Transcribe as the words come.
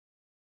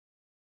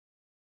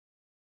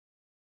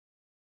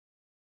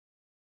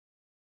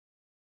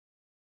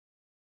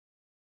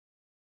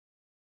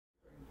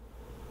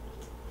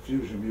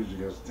fusion music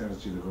has a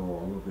tendency to go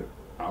a little bit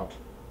out.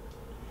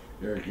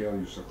 Eric Gale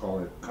used to call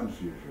it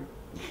confusion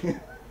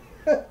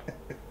rather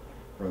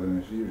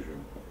than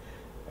fusion.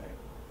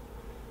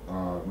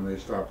 When they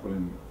start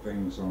putting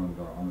things on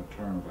the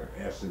term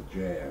like acid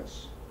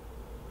jazz,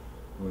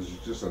 which is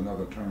just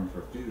another term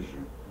for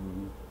fusion.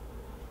 Mm-hmm.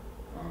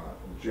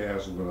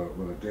 Jazz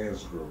with a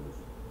dance groove.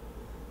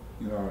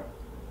 You know,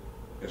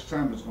 as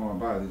time is going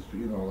by, these,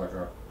 you know, like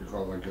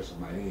because I guess of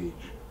my age,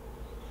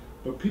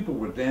 but people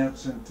were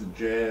dancing to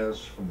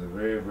jazz from the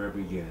very, very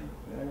beginning.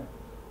 Yeah.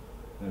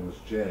 And it was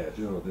jazz.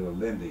 You know, they were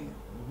lending,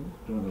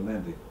 doing the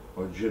lending,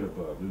 or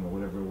jitterbug, you know,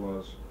 whatever it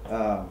was.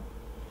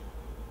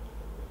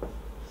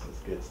 This is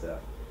good stuff.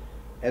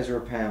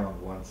 Ezra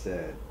Pound once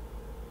said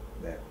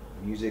that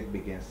music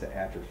begins to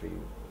atrophy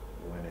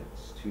when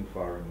it's too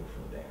far removed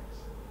from dance.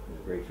 He's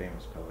a very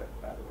famous poet,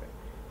 by the way.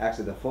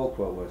 Actually, the full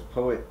quote was,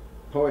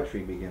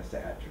 poetry begins to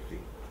atrophy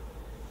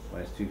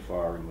when it's too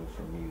far removed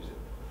from music.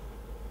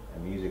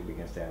 And music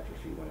begins to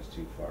atrophy when it's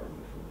too far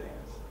removed from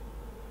dance.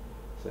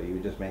 So you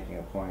were just making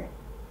a point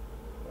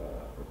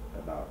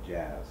about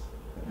jazz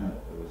and how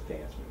it was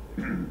dance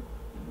music.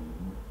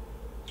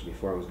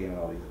 Before it was given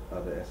all these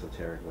other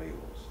esoteric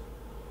labels.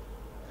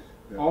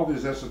 All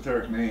these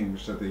esoteric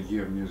names that they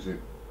give music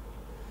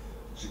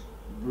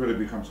really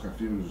becomes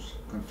confused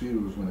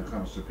when it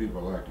comes to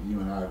people like you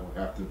and I who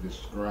have to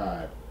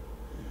describe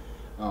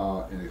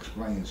and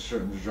explain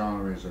certain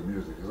genres of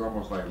music. It's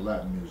almost like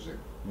Latin music.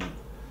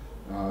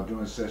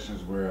 Doing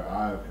sessions where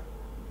I've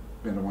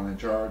been the one in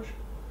charge,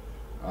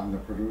 I'm the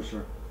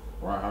producer,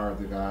 or I hired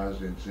the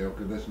guys and say,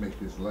 okay, let's make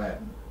this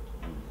Latin.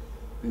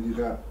 Then you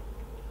got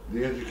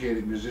the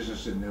educated musician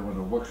sitting there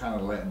wondering, what kind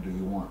of Latin do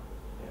you want?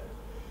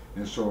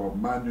 And so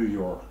my New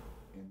York